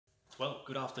Well,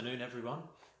 good afternoon everyone.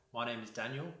 My name is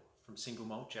Daniel from Single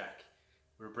Malt Jack.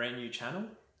 We're a brand new channel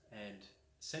and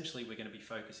essentially we're going to be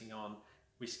focusing on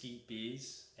whiskey,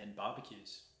 beers and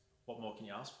barbecues. What more can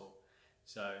you ask for?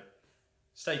 So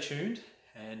stay tuned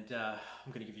and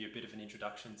I'm going to give you a bit of an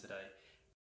introduction today.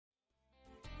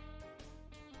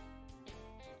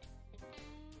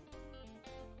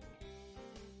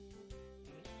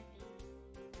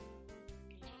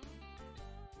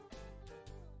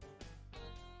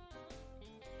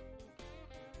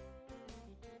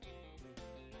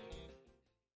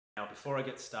 Now, before I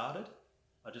get started,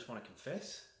 I just want to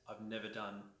confess, I've never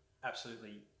done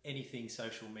absolutely anything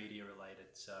social media related.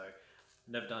 So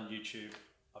I've never done YouTube,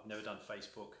 I've never done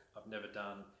Facebook, I've never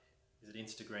done,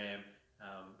 Instagram?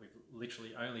 We've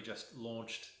literally only just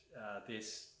launched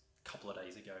this a couple of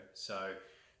days ago. So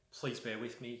please bear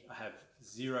with me. I have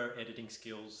zero editing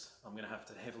skills. I'm going to have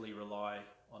to heavily rely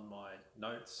on my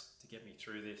notes to get me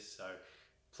through this. So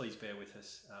please bear with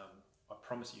us. I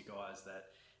promise you guys that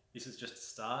this is just a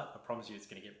start. I promise you it's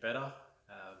going to get better.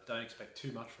 Don't expect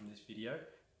too much from this video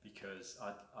because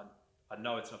I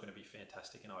know it's not going to be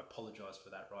fantastic and I apologize for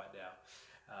that right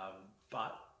now.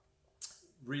 But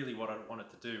really what I wanted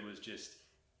to do was just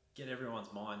get everyone's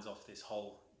minds off this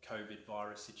whole COVID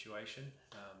virus situation.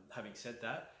 Having said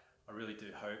that, I really do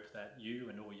hope that you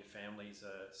and all your families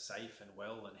are safe and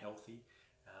well and healthy.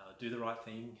 Do the right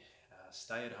thing,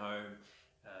 stay at home,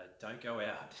 don't go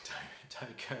out,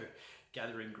 don't go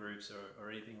gather in groups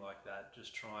or anything like that.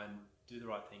 Just try and do the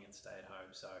right thing and stay at home.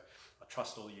 So I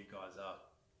trust all you guys are.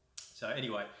 So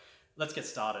anyway, let's get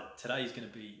started. Today is going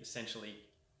to be essentially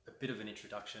a bit of an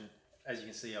introduction. As you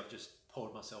can see, I've just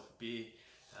poured myself a beer.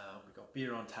 We've got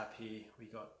beer on tap here.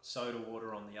 We've got soda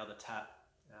water on the other tap.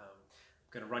 I'm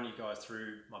going to run you guys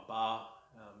through my bar.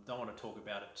 Don't want to talk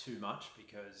about it too much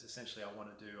because essentially I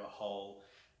want to do a whole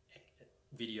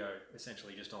video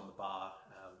essentially just on the bar,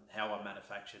 how I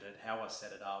manufactured it, how I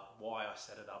set it up, why I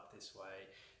set it up this way,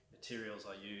 materials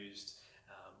I used,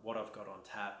 what I've got on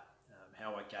tap,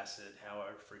 how I gas it, how I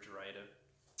refrigerate it.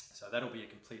 So that'll be a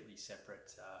completely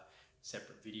separate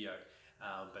video.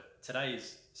 But today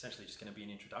is essentially just going to be an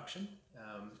introduction.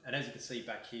 And as you can see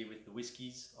back here with the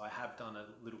whiskies, I have done a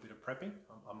little bit of prepping,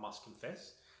 I must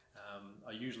confess.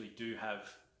 I usually do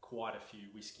have quite a few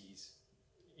whiskies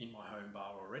in my home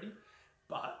bar already,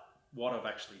 but what I've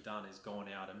actually done is gone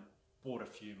out and bought a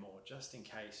few more just in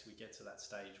case we get to that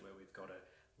stage where we've got to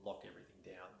lock everything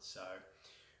down. So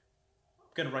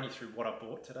I'm going to run you through what I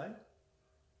bought today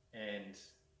and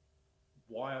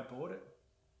why I bought it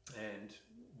and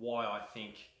why I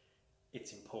think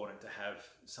it's important to have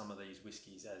some of these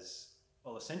whiskies as,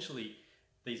 well, essentially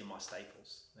these are my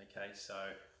staples. Okay, so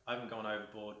I haven't gone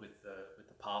overboard with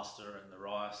the pasta and the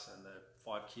rice and the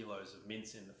 5 kilos of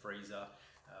mince in the freezer.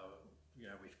 You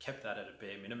know, we've kept that at a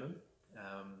bare minimum.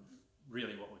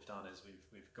 Really what we've done is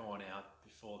we've gone out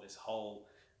before this whole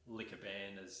liquor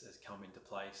ban has come into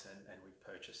place and we've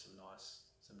purchased some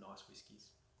nice whiskies.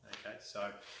 Okay, so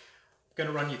I'm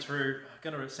going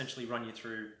to essentially run you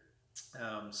through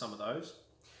some of those.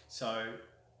 So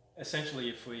essentially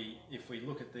if we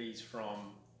look at these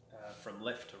from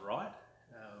left to right,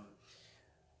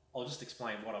 I'll just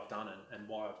explain what I've done and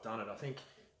why I've done it. I think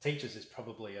Teachers is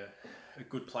probably a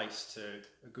good place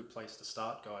to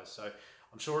start, guys. So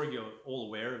I'm sure you're all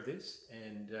aware of this,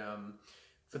 and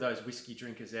for those whiskey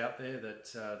drinkers out there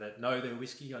that know their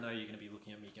whiskey, I know you're going to be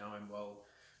looking at me going, well,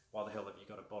 why the hell have you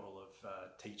got a bottle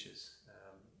of Teachers?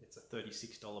 It's a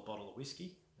 $36 bottle of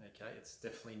whiskey. Okay, it's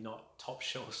definitely not top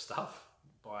shelf stuff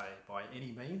by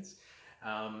any means,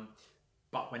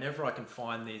 but whenever I can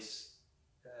find this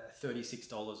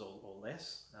 $36 or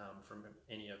less from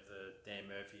any of the Dan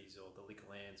Murphy's or the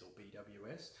Liquorlands or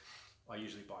BWS, I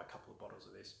usually buy a couple of bottles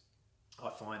of this. I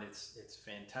find it's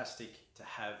fantastic to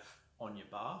have on your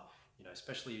bar, you know,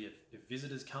 especially if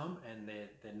visitors come and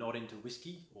they're not into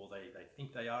whiskey, or they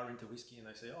think they are into whiskey and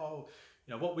they say, oh,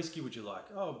 you know, what whiskey would you like?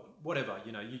 Oh, whatever,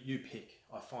 you know, you pick.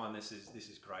 I find this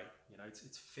is great. You know,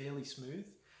 it's fairly smooth.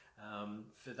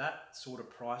 For that sort of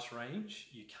price range,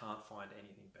 you can't find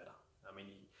anything better. I mean,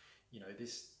 you know,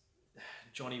 this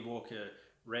Johnny Walker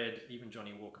Red, even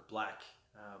Johnny Walker Black,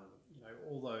 you know,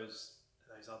 all those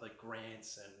other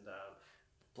Grants and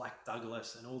Black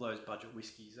Douglas and all those budget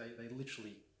whiskies, they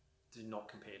literally do not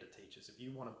compare to Teachers. If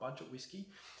you want a budget whiskey,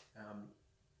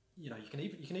 you know, you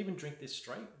can even drink this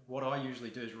straight. What I usually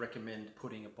do is recommend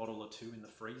putting a bottle or two in the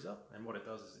freezer, and what it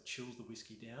does is it chills the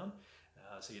whiskey down,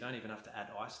 so you don't even have to add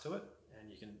ice to it, and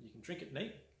you can drink it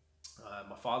neat.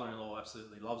 My father-in-law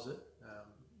absolutely loves it,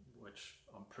 which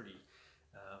I'm pretty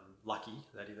lucky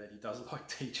that he does like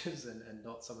teachers and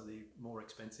not some of the more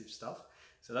expensive stuff.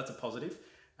 So that's a positive.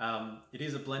 It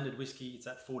is a blended whiskey. It's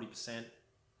at 40%.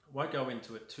 Won't go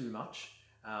into it too much,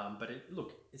 but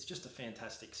look, it's just a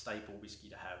fantastic staple whiskey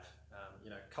to have. You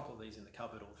know, a couple of these in the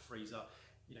cupboard or the freezer.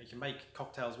 You know, you can make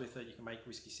cocktails with it. You can make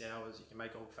whiskey sours. You can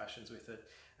make old fashions with it.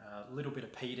 A little bit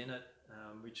of peat in it,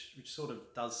 which sort of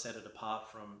does set it apart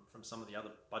from some of the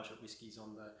other budget whiskies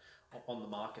on the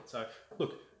market. So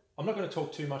look, I'm not going to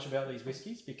talk too much about these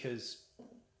whiskies because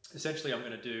essentially I'm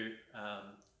going to do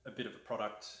a bit of a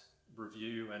product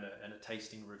review and a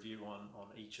tasting review on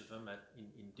each of them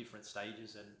in different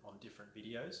stages and on different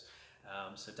videos.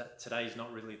 So today's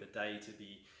not really the day to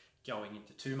be going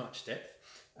into too much depth.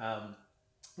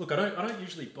 Look, I don't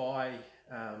usually buy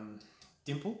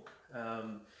Dimple.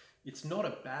 It's not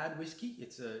a bad whiskey.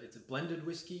 It's a blended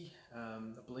whiskey. I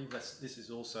believe this is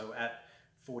also at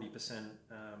 40%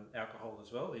 alcohol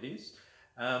as well. It is.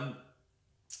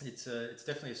 It's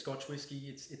definitely a Scotch whiskey.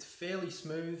 It's fairly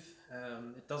smooth.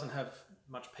 It doesn't have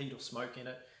much peat or smoke in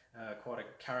it. Quite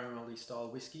a caramelly style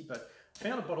whiskey. But I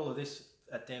found a bottle of this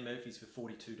at Dan Murphy's for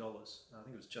 $42. I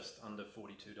think it was just under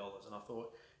 $42, and I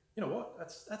thought, you know what,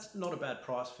 that's not a bad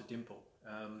price for Dimple.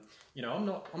 You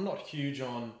know, I'm not huge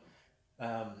on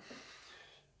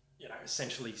you know,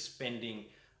 essentially spending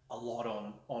a lot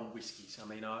on whiskies. I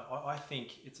mean, I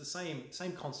think it's the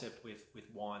same concept with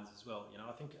wines as well. You know,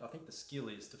 I think the skill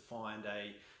is to find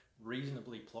a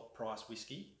reasonably priced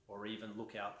whiskey, or even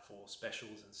look out for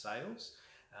specials and sales,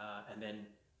 and then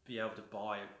be able to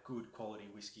buy a good quality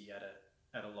whiskey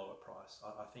at a lower price.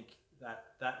 I think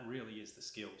that really is the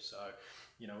skill. So,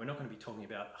 you know, we're not going to be talking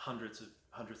about hundreds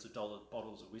of dollar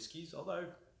bottles of whiskies, although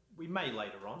we may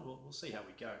later on. We'll see how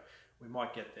we go. We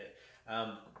might get there.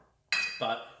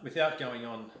 But without going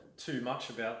on too much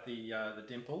about the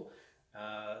Dimple,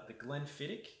 the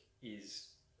Glenfiddich is,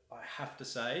 I have to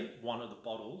say, one of the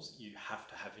bottles you have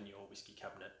to have in your whiskey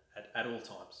cabinet at all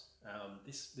times.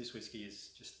 This whiskey is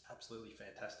just absolutely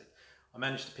fantastic. I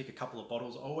managed to pick a couple of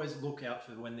bottles. Always look out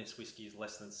for when this whiskey is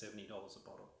less than $70 a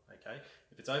bottle, okay?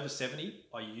 If it's over 70,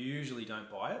 I usually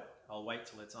don't buy it. I'll wait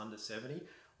till it's under 70.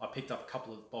 I picked up a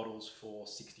couple of bottles for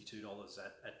 $62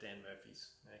 at Dan Murphy's,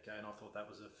 okay? And I thought that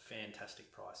was a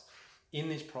fantastic price. In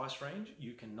this price range,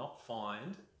 you cannot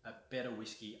find a better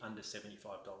whiskey under $75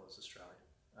 Australian.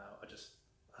 I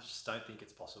just don't think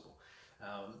it's possible.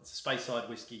 It's a Speyside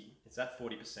whiskey. It's at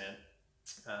 40%.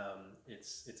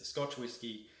 It's a Scotch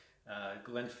whiskey.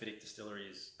 Glenfiddich Distillery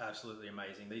is absolutely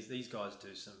amazing. These guys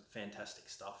do some fantastic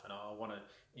stuff, and I want to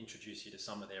introduce you to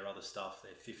some of their other stuff.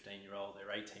 Their 15-year-old,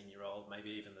 their 18-year-old,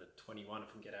 maybe even the 21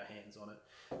 if we can get our hands on it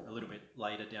a little bit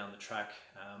later down the track.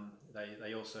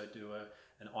 They also do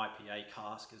an IPA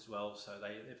cask as well, so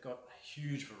they've got a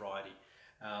huge variety.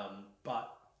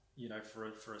 But you know,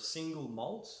 for a single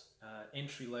malt,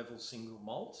 entry-level single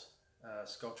malt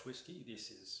Scotch whiskey,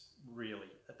 this is really,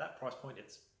 at that price point,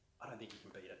 I don't think you can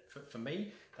beat it. For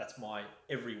me, that's my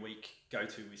every week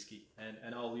go-to whiskey,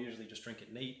 and I'll usually just drink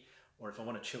it neat, or if I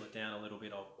want to chill it down a little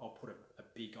bit, I'll put a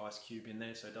big ice cube in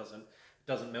there so it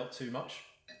doesn't melt too much.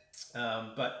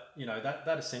 But you know,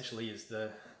 that essentially is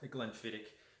the Glenfiddich.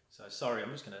 So sorry,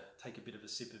 I'm just going to take a bit of a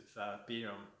sip of beer.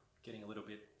 I'm getting a little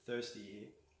bit thirsty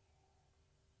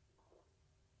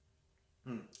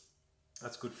here.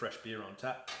 That's good fresh beer on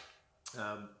tap.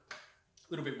 A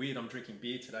little bit weird I'm drinking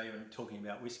beer today and talking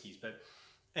about whiskies, but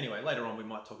anyway, later on we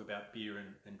might talk about beer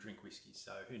and drink whiskies,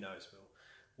 so who knows,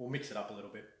 we'll mix it up a little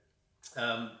bit.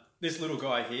 This little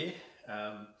guy here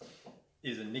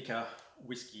is a Nicker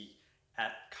whiskey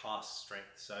at cask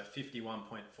strength, so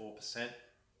 51.4%.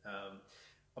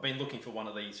 I've been looking for one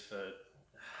of these for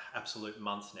absolute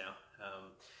months now.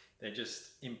 They're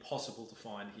just impossible to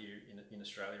find here in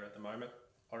Australia at the moment.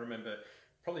 I remember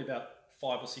probably about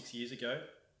 5 or 6 years ago,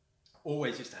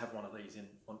 always used to have one of these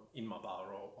in my bar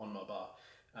or on my bar.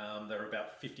 They're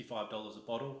about $55 a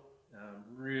bottle.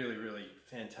 Really, really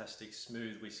fantastic,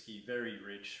 smooth whiskey, very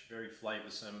rich, very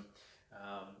flavoursome.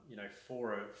 You know,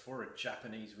 for a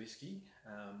Japanese whiskey,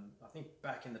 I think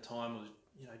back in the time was,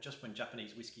 you know, just when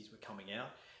Japanese whiskies were coming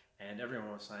out, and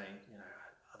everyone was saying, you know,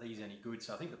 are these any good?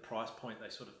 So I think the price point,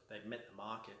 they met the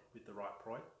market with the right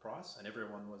price, and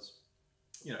everyone was,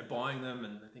 you know, buying them,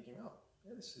 and they're thinking, oh,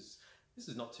 yeah, this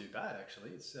is not too bad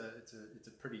actually. It's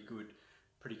a pretty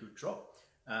good drop.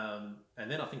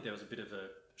 And then I think there was a bit of a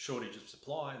shortage of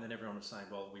supply, and then everyone was saying,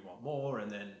 well, we want more,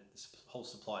 and then this whole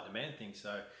supply demand thing.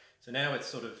 So now it's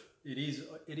sort of, it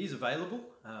is available.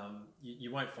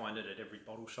 You won't find it at every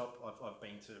bottle shop. I've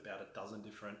been to about a dozen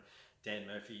different Dan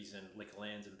Murphy's and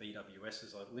Liquorlands and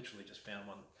BWS's. I literally just found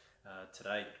one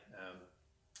today.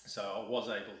 So I was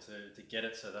able to get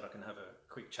it so that I can have a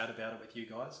quick chat about it with you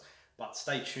guys. But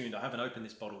stay tuned, I haven't opened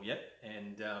this bottle yet,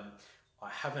 and I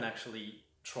haven't actually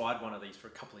tried one of these for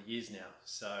a couple of years now.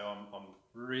 So I'm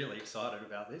really excited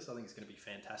about this. I think it's going to be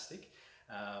fantastic.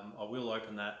 I will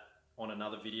open that on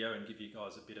another video and give you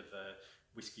guys a bit of a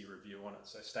whiskey review on it.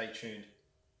 So stay tuned.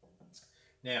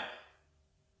 Now,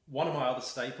 one of my other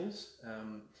staples,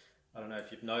 I don't know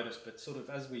if you've noticed, but sort of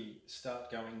as we start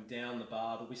going down the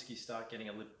bar, the whiskeys start getting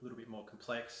a little bit more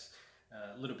complex,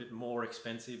 a little bit more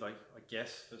expensive, I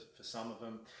guess, for some of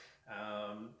them.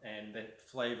 And the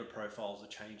flavour profiles are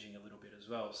changing a little bit as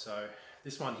well. So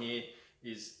this one here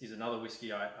is another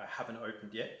whiskey I haven't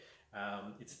opened yet.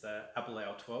 It's the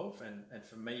Aberlour 12, and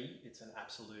for me, it's an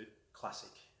absolute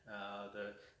classic.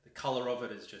 The colour of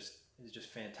it is just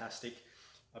fantastic.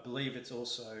 I believe it's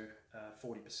also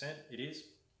 40%. It is,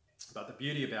 but the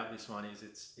beauty about this one is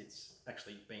it's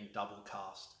actually been double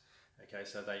cast. Okay,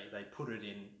 so they put it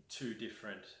in two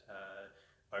different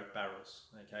oak barrels.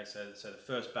 Okay, so the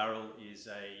first barrel is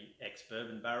a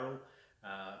ex-bourbon barrel,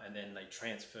 and then they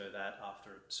transfer that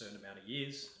after a certain amount of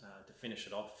years to finish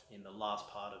it off in the last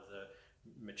part of the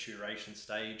maturation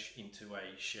stage into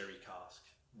a sherry cask.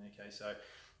 Okay, so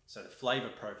the flavour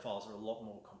profiles are a lot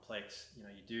more complex. You know,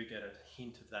 you do get a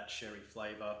hint of that sherry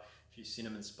flavour, a few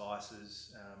cinnamon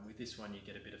spices. With this one, you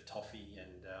get a bit of toffee,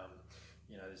 and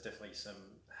you know, there's definitely some,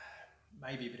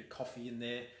 maybe a bit of coffee in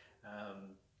there,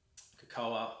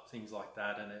 cocoa, things like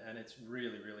that, and it's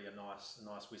really a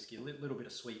nice whiskey. A little bit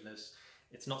of sweetness.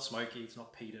 It's not smoky. It's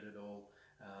not peated at all.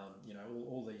 You know,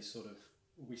 all these sort of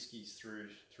whiskies through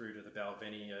to the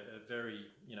Balvenie are very,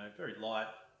 you know, very light.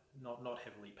 Not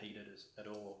heavily peated at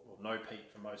all, or no peat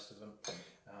for most of them.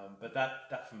 But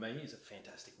that for me is a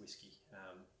fantastic whiskey.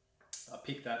 I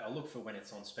picked that. I look for when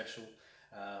it's on special.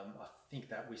 I think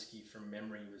that whiskey from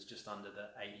memory was just under the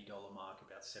 $80 mark,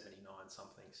 about 79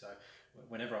 something. So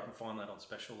whenever I can find that on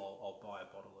special, I'll buy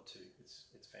a bottle or two.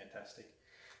 It's fantastic.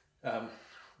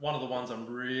 One of the ones I'm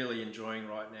really enjoying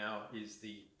right now is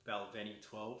the Balvenie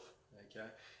 12. Okay,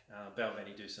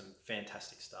 Balvenie do some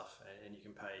fantastic stuff, and you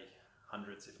can pay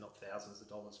hundreds, if not thousands of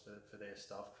dollars for their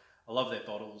stuff. I love their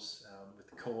bottles with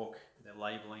the cork, their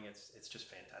labelling. It's just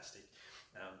fantastic.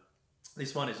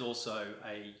 This one is also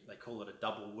they call it a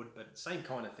double wood, but same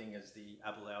kind of thing as the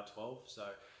Aberlour 12.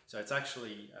 So it's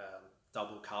actually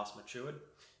double cask matured.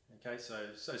 Okay, so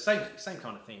same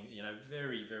kind of thing. You know,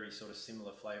 very sort of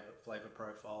similar flavor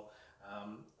profile.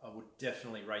 I would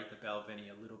definitely rate the Balvenie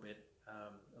a little bit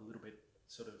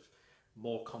sort of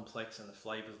more complex, and the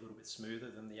flavour is a little bit smoother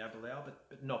than the Aberlour,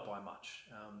 but not by much.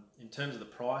 In terms of the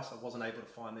price, I wasn't able to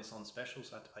find this on special,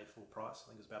 so I had to pay full price.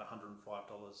 I think it was about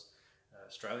 $105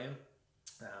 Australian.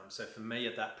 So for me,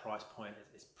 at that price point,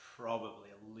 it's probably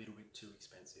a little bit too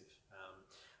expensive.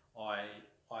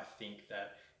 I think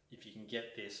that if you can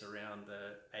get this around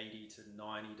the $80 to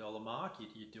 $90 mark,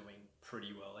 you're doing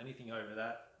pretty well. Anything over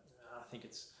that, I think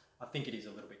it is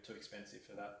a little bit too expensive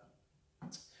for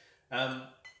that.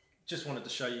 Just wanted to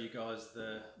show you guys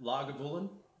the Lagavulin.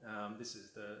 This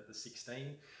is the 16.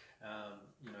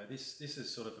 You know, this is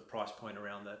sort of a price point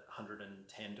around that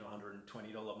 $110 to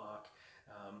 $120 mark.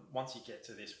 Once you get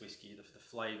to this whiskey, the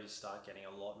flavours start getting a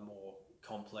lot more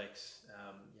complex.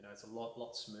 You know, it's a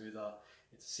lot smoother.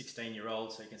 It's a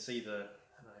 16-year-old, so you can see I don't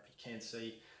know if you can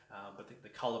see, but the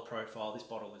colour profile, this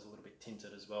bottle is a little bit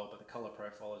tinted as well, but the colour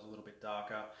profile is a little bit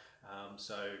darker.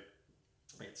 So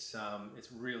it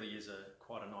really is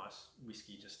quite a nice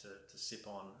whiskey just to sip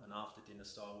on, an after dinner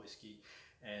style whiskey,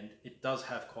 and it does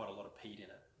have quite a lot of peat in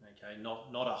it. Okay,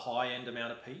 not a high end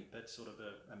amount of peat, but sort of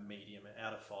a medium.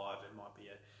 Out of 5, it might be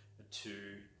a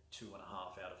 2.5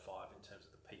 out of 5 in terms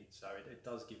of the peat. So it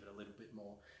does give it a little bit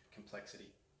more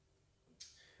complexity.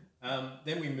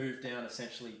 Then we moved down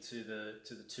essentially to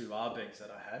the 2 Ardbegs that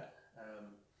I had.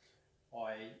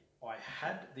 I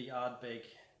had the Ardbeg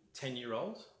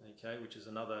 10-year-old, okay, which is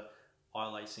another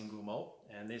Islay single malt,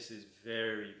 and this is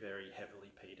very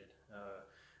heavily peated.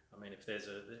 I mean, if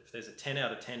there's a 10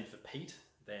 out of 10 for peat,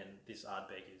 then this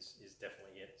Ardbeg is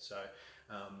definitely it. So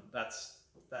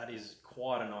that is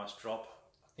quite a nice drop.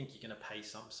 I think you're going to pay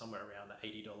somewhere around the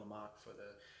 $80 mark for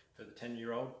the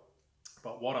 10-year-old.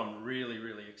 But what I'm really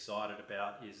excited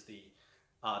about is the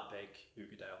Ardbeg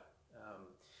Ugadale.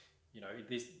 You know,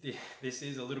 this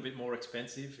is a little bit more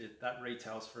expensive. That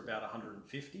retails for about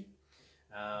 $150.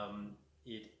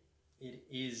 It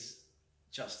is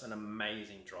just an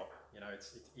amazing drop. You know,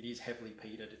 it is heavily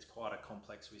peated. It's quite a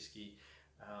complex whiskey.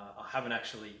 I haven't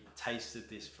actually tasted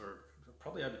this for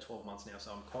probably over 12 months now,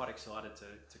 so I'm quite excited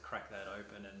to crack that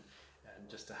open and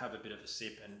just to have a bit of a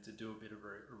sip and to do a bit of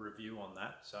a review on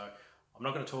that. So I'm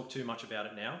not going to talk too much about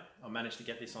it now. I managed to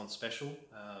get this on special.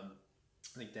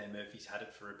 I think Dan Murphy's had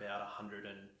it for about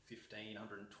 $115, $120. I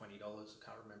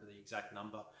can't remember the exact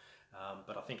number.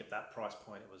 But I think at that price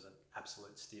point, it was an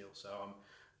absolute steal. So I'm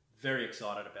very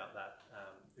excited about that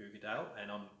Ugadale,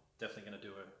 and I'm definitely going to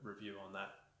do a review on that.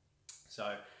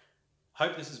 So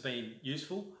hope this has been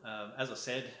useful. As I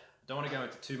said, don't want to go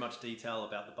into too much detail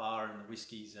about the bar and the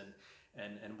whiskies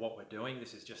and what we're doing.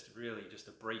 This is just really just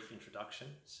a brief introduction.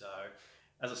 So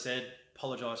as I said,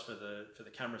 apologize for the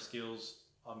camera skills.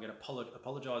 I'm going to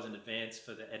apologize in advance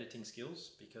for the editing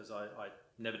skills, because I've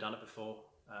never done it before.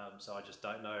 So I just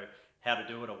don't know how to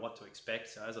do it or what to expect.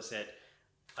 So as I said,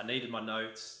 I needed my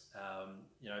notes,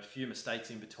 a few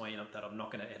mistakes in between that I'm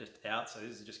not going to edit out. So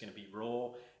this is just going to be raw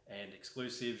and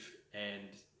exclusive, and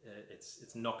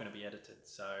it's not going to be edited.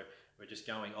 So we're just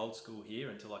going old school here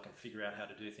until I can figure out how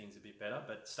to do things a bit better.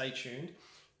 But stay tuned.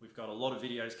 We've got a lot of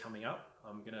videos coming up.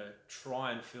 I'm going to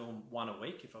try and film one a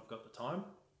week if I've got the time.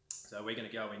 So we're going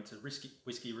to go into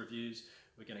whiskey reviews.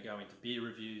 We're going to go into beer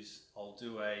reviews. I'll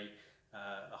do a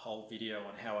whole video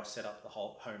on how I set up the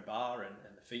whole home bar and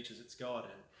the features it's got,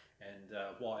 and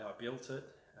why I built it,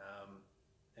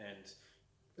 and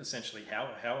essentially how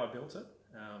I built it,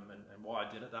 and why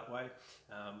I did it that way.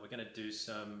 We're going to do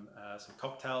some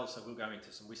cocktails, so we'll go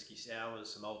into some whiskey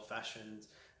sours, some old fashions.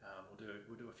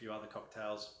 We'll do a few other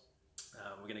cocktails.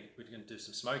 We're going to do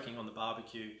some smoking on the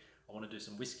barbecue. I want to do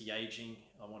some whiskey aging.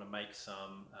 I want to make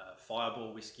some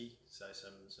fireball whiskey, so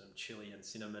some chili and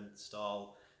cinnamon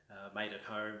style made at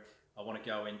home. I want to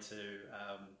go into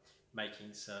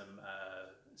making some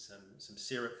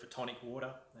syrup for tonic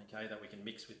water, okay, that we can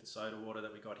mix with the soda water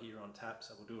that we got here on tap.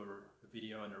 So we'll do a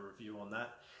video and a review on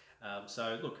that.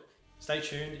 So look, stay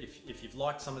tuned. If you've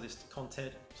liked some of this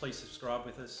content, please subscribe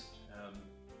with us.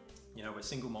 We're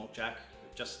Single Malt Jack.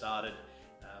 We've just started.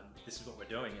 This is what we're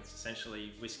doing. It's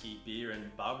essentially whiskey, beer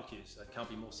and barbecues. So it can't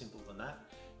be more simple than that.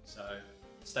 So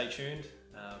stay tuned,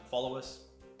 follow us,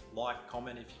 like,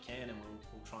 comment if you can, and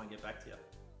we'll try and get back to you.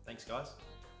 Thanks guys.